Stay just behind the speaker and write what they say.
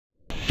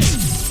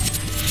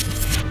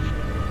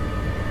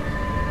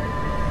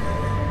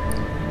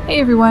Hey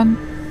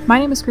everyone, my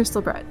name is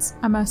Crystal Bretz.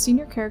 I'm a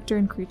senior character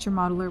and creature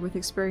modeler with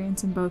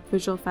experience in both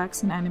visual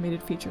effects and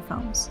animated feature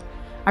films.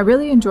 I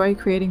really enjoy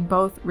creating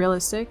both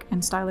realistic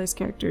and stylized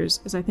characters,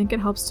 as I think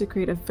it helps to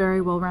create a very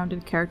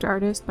well-rounded character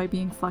artist by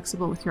being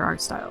flexible with your art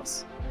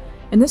styles.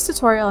 In this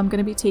tutorial, I'm going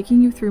to be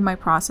taking you through my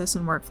process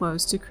and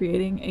workflows to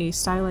creating a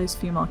stylized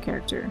female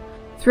character.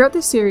 Throughout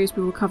this series,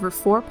 we will cover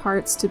 4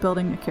 parts to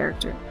building a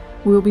character.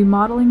 We will be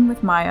modeling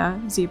with Maya,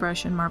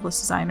 ZBrush and Marvelous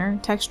Designer,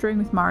 texturing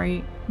with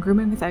Mari,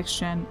 grooming with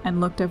XGen,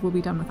 and Lookdev will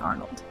be done with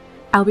Arnold.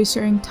 I'll be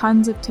sharing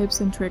tons of tips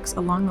and tricks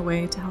along the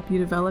way to help you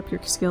develop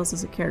your skills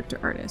as a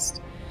character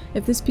artist.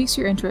 If this piques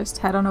your interest,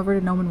 head on over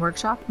to Gnomon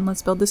Workshop and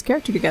let's build this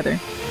character together.